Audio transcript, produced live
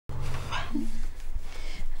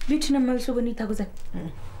Beauty number so bonita go.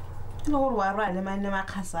 No wa ra le mane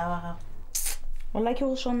makgasa wa gago. O like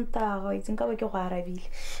go sonta go itse nka ba ke go arabile.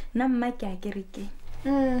 Nna mma ke a kereke.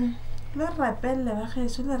 Le rapelle ba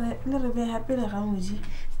geso le re be hape le ga moji.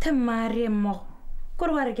 Temare mo. Go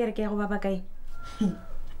re wa re kereke go baba kae?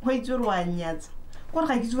 Go itse re wa nyatsa. Go re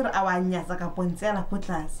ga ke itse re a wa nyatsa ka pontsela go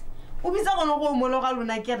tlase. O bitsa gone go mo lo ga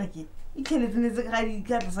lona kereke. E kheletse ga di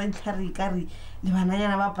ka tsa ntlhare ka re le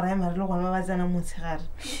bananyana ba primary le gona ba tsena motshegare.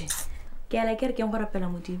 Ke ala kereke go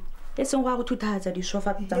rapela modimo. E seng go go thuthatsa di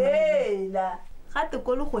sofa tsa Hela ga te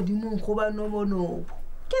go le godimo go ba no bono.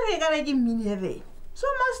 Ke re ka re ke mini heaven. So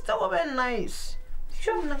must go be nice.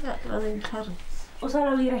 Sure na ka ra ntlhare. O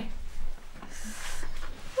sala lire.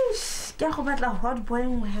 Ke go batla hot boy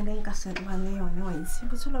ngwe ha le nka setwa le yone wa itse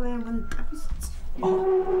botshelo ba yang ba ntapisa.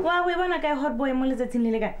 Wa we bona kae hot boy mo letsatsing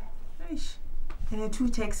le le kae? And a two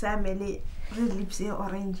text family red lips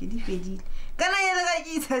orange di fedile. Kana yela ka ke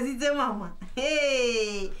itsasitse mama.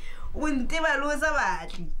 Hey, o nteba lo sa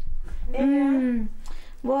batli.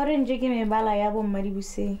 Bo orange ke mebala ya bo mmadi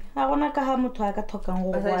buse. A gona ka ha motho a ka thokang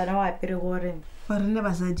go bona wa apere go orange. Ba rene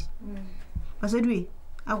basadi. Basadi we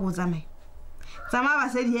a go tsamae. Tsama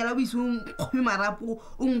basadi hela bo isung khobi marapo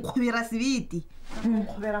o nkgobira sebiti.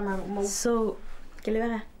 Nkgobira marapo. So, ke le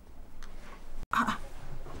bega.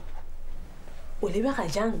 O lebe ga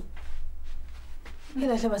jang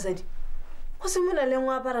ela hle basadi go se mona le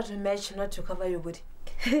ngwa apara to match not to cover your body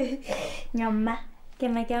Nyamma ke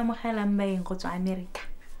nna ke amogela mbaeng go tswa America.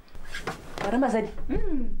 Wara basadi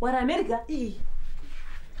wara America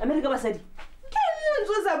America basadi ke nne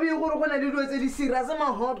ntse sa bue gore gona le dilo tse di serious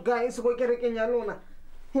ma hot guys go kerekeng ya lona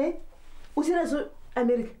o sira so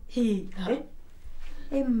America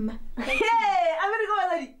Emma America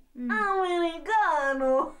basadi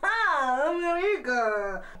Americano America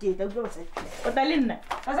ke ta go basadi o ta le nna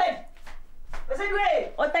basadi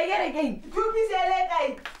we o ta yere ke tupi sele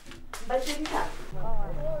kai ba tshika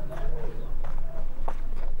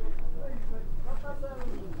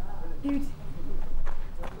Beauty.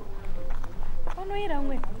 Ano ira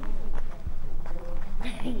ngwe?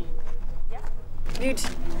 Beauty.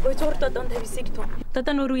 O tsorta don't have sick to.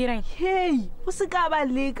 Tata no ruirang. Hey, o se ka ba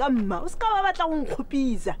le ka mma, o se ka ba batla go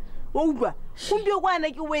nkgopisa. Wa utlwa? Kumpio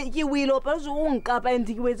kwana ke wilo pa zo o nkapa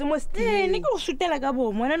ntse ke wetse mo steng. Ne ke go sutela ka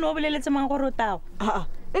bo mona no boleletse mang go rotao.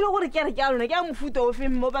 E le gore ke re ke a lona ke a mofuta o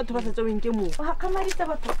feng mo batho ba tsatsweng ke mo. Wa khamaditsa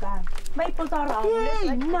batho kana. Ba ipotsa ra o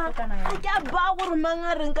kana ya. Ke a ba gore mang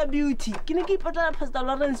a reng ka Beauty. Ke ne ke ipatla Pastor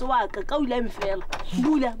Lawrence wa ka ka ula mfela.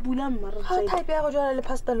 Bula mmara. Ha type ya go jwala le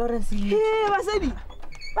Pastor Lawrence. Hey, basadi.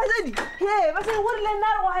 Basadi. Hey, basadi gore le nna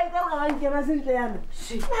re go ha ikare ga nke ba sentle yana.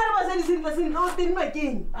 Nna re basadi sentle o teng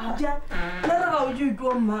makeng. Ja. Le re ga o ju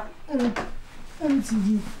tlo mma.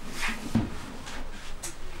 Ntsi.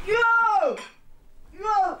 Yo!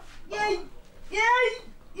 Yay!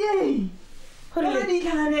 Hore di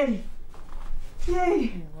kanele.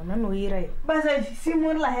 Yay! Ona no ira. Basadi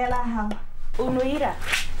simorla hela ha. O no ira.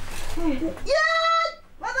 Yay!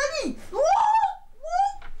 Basadi!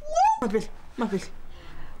 Mapel.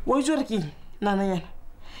 Wo jore ke nana yana.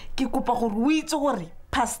 Ke kopa gore o itse gore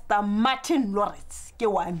Pastor Martin Lawrence ke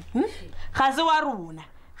wa me. Ga se wa rona.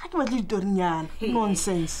 Ga ke batla ditorinyana.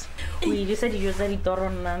 Nonsense. O ile sa dijo tsa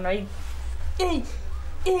ditoronna no.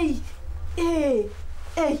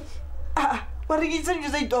 Wa re ke tsedi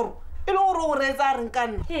tsa ditoro. E le gore o retsa reng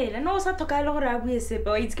kana. Hela no sa thoka le gore a bue sepe.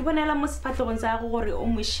 Wa itse ke bonela mo sefatlhogong sa go gore o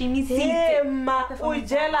mo shimisitse. Ma o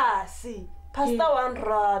jealous. Pastor one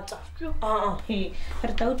rata. Re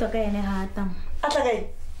ta utlwa ka ene hata. Atla kae?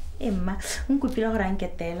 Emma, nkupile gore a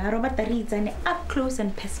nketela. Ro batla re itsane up close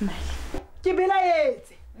and personal. Ke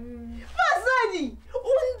belaetse. Basadi, o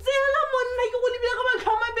ntsela monna ke go lebile ka batho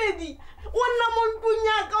ba mabedi. O nna mo ntlong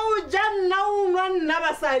ya ka o ja nna o nwa nna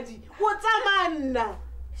basadi. O tsamanna.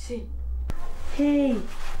 Hey.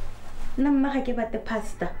 Nna mma ga ke bate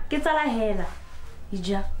pasta. Ke tsala hela.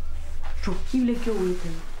 Ija. Jo, ke ile ke o etse.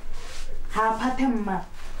 Ha phathe mma.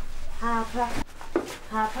 Ha o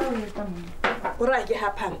etsa mma. O ra ke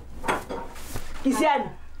hapang. Ke siane.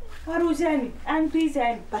 Wa ru siane, an tu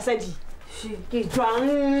siane. Basadi. Ke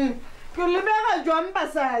jwang. Ke lebega jwang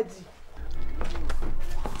basadi.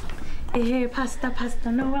 Hey, pasta.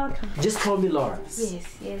 No, welcome. Just call me Lawrence.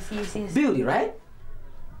 Yes. Beauty, right?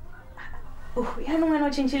 Oh, ya no ngwana o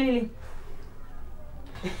chinchilili.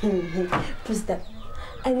 Pastor,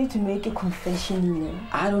 I need to make a confession here.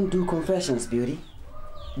 I don't do confessions, Beauty.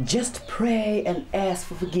 Just pray and ask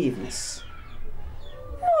for forgiveness.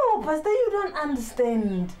 No, Pastor, you don't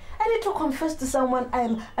understand. I need to confess to someone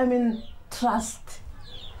I mean, trust.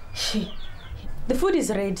 The food is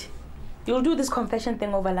ready. You'll do this confession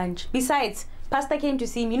thing over lunch. Besides, Pastor came to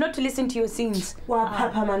see me, not to listen to your sins.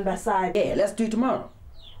 Papa man basad. Yeah, let's do it tomorrow.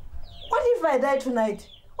 What if I die tonight?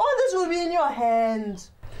 All this will be in your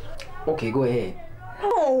hands. Okay, go ahead.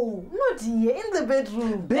 No, not here, in the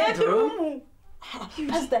bedroom. Bedroom?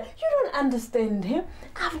 Pastor, you don't understand him.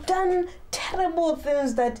 I've done terrible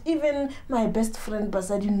things that even my best friend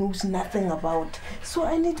Basadi knows nothing about. So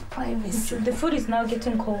I need privacy. The food is now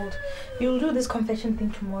getting cold. You'll do this confession thing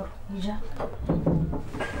tomorrow, Ija.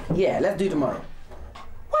 Yeah, let's do it tomorrow.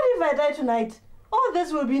 What if I die tonight? All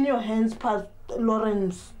this will be in your hands, Pastor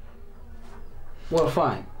Lawrence. Well,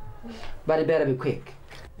 fine. But it better be quick.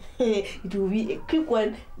 It will be a quick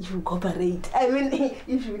one if you cooperate. I mean,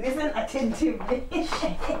 if you listen attentively.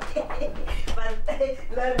 But,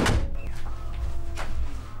 Lawrence,